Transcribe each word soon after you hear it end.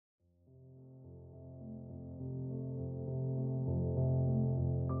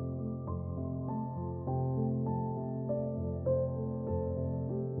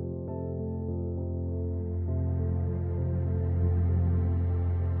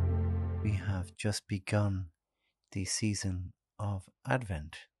we have just begun the season of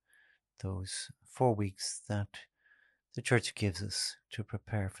Advent, those 4 weeks that the Church gives us to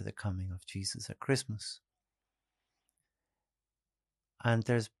prepare for the coming of Jesus at Christmas. And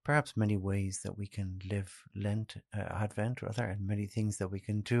there's perhaps many ways that we can live Advent, and many things that we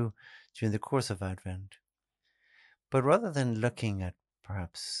can do during the course of Advent. But rather than looking at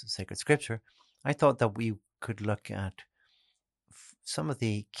perhaps sacred scripture, I thought that we could look at some of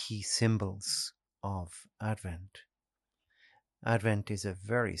the key symbols of Advent. Advent is a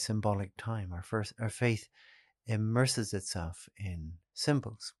very symbolic time. Our faith immerses itself in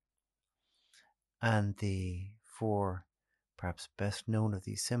symbols. And the four perhaps best known of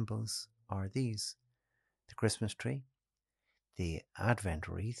these symbols are these: the Christmas tree, the Advent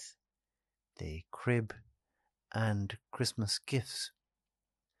wreath, the crib, and Christmas gifts.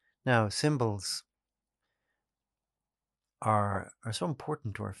 Now, symbols are so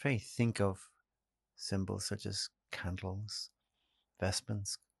important to our faith. Think of symbols such as candles,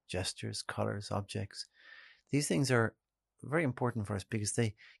 vestments, gestures, colors, objects. These things are very important for us because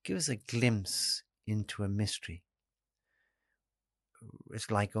they give us a glimpse into a mystery.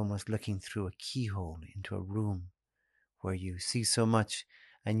 It's like almost looking through a keyhole into a room where you see so much,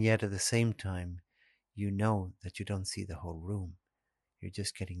 and yet at the same time, you know that you don't see the whole room. You're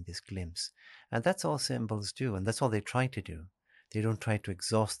just getting this glimpse. And that's all symbols do, and that's all they try to do. They don't try to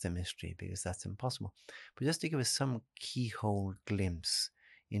exhaust the mystery because that's impossible, but just to give us some keyhole glimpse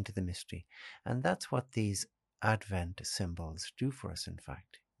into the mystery. And that's what these Advent symbols do for us, in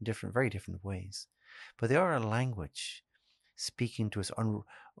fact, in very different ways. But they are a language speaking to us,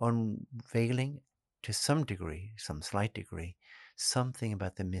 unveiling to some degree, some slight degree, something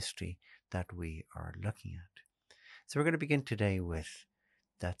about the mystery that we are looking at. So we're going to begin today with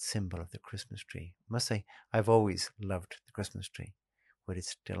that symbol of the Christmas tree. I must say, I've always loved the Christmas tree with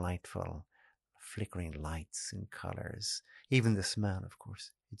its delightful flickering lights and colors, even the smell, of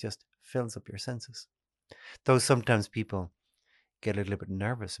course. It just fills up your senses. Though sometimes people get a little bit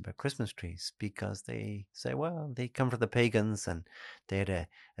nervous about Christmas trees because they say, well, they come from the pagans and they had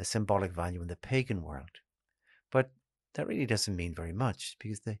a symbolic value in the pagan world. But that really doesn't mean very much,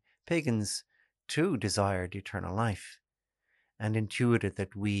 because the pagans too desired eternal life and intuited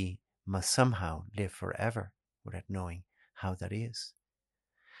that we must somehow live forever without knowing how that is.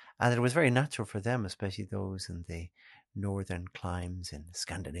 And it was very natural for them, especially those in the northern climes in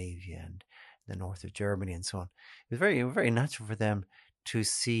Scandinavia and the north of Germany and so on. It was very, very natural for them to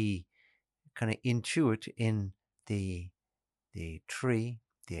see, kind of intuit in the tree,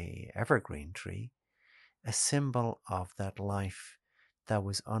 the evergreen tree, a symbol of that life that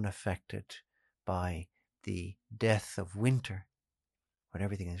was unaffected by the death of winter, when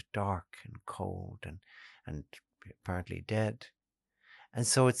everything is dark and cold and apparently dead. And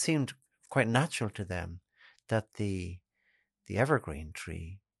so it seemed quite natural to them that the evergreen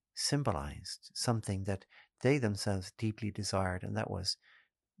tree symbolized something that they themselves deeply desired, and that was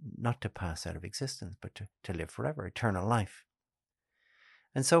not to pass out of existence, but to live forever, eternal life.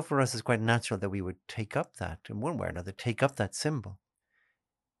 And so for us, it's quite natural that we would take up that, in one way or another, take up that symbol.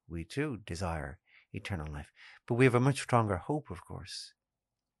 We too desire eternal life, but we have a much stronger hope, of course.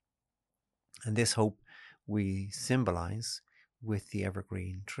 And this hope we symbolize with the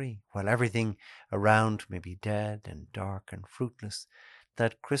evergreen tree. While everything around may be dead and dark and fruitless,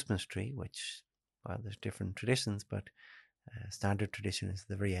 that Christmas tree, which, well, there's different traditions, but standard tradition is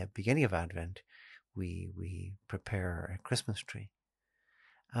the very beginning of Advent, we prepare a Christmas tree.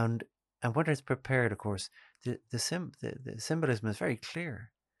 And when it's prepared, of course, the symbolism is very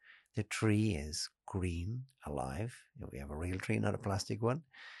clear. The tree is green, alive. We have a real tree, not a plastic one.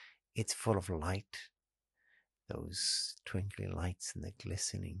 It's full of light, those twinkling lights and the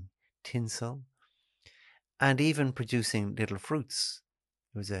glistening tinsel, and even producing little fruits.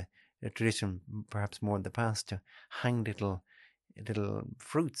 There was a tradition, perhaps more in the past, to hang little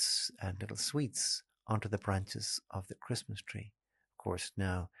fruits and little sweets onto the branches of the Christmas tree. Of course,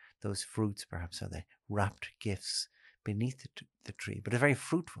 now those fruits perhaps are the wrapped gifts beneath the tree, but they're very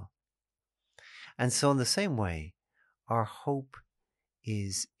fruitful. And so in the same way, our hope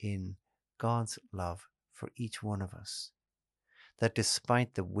is in God's love for each one of us, that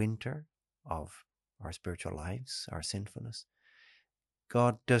despite the winter of our spiritual lives, our sinfulness,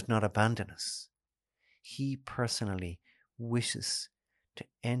 God does not abandon us. He personally wishes to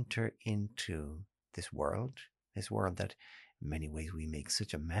enter into this world that in many ways we make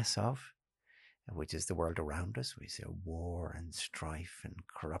such a mess of, which is the world around us. We see war and strife and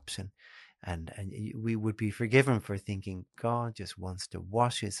corruption, and we would be forgiven for thinking God just wants to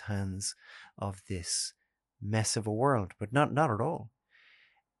wash his hands of this mess of a world, but not at all.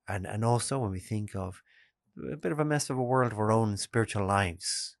 And also when we think of a bit of a mess of a world of our own spiritual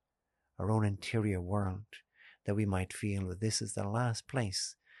lives, our own interior world, that we might feel that this is the last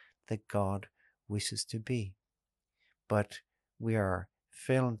place that God wishes to be. But we are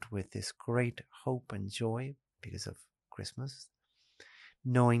filled with this great hope and joy because of Christmas,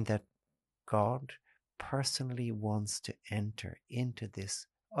 knowing that God personally wants to enter into this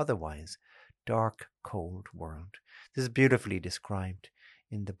otherwise dark, cold world. This is beautifully described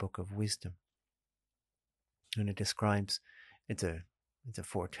in the Book of Wisdom. And it describes, it's a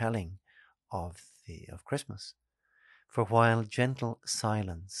foretelling of Christmas. For while gentle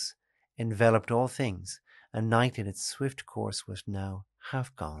silence enveloped all things, and night in its swift course was now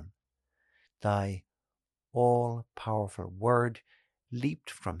half gone, thy all-powerful word leaped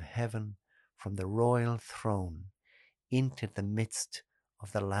from heaven, from the royal throne, into the midst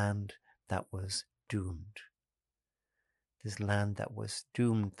of the land that was doomed. This land that was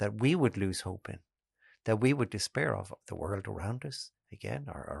doomed, that we would lose hope in, that we would despair of the world around us, again,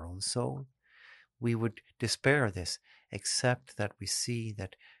 our own soul. We would despair of this, except that we see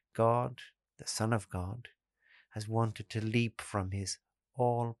that God, the Son of God, has wanted to leap from his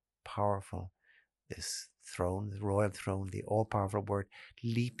all-powerful, this throne, the royal throne, the all-powerful word,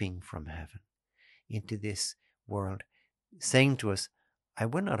 leaping from heaven into this world, saying to us, I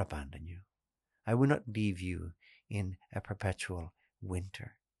will not abandon you. I will not leave you in a perpetual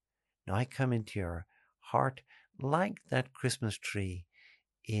winter. Now I come into your heart like that Christmas tree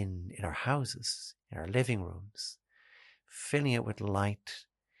in our houses, in our living rooms, filling it with light,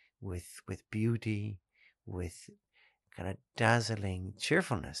 with beauty, with kind of dazzling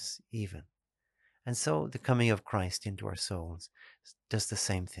cheerfulness even. And so the coming of Christ into our souls does the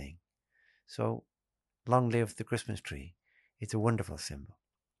same thing. So long live the Christmas tree. It's a wonderful symbol.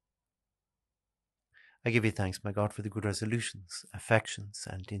 I give you thanks, my God, for the good resolutions, affections,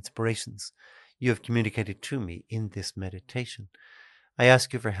 and inspirations you have communicated to me in this meditation. I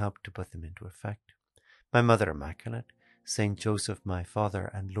ask you for help to put them into effect. My Mother Immaculate, Saint Joseph, my Father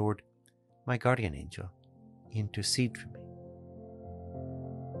and Lord, my guardian angel, intercede for me.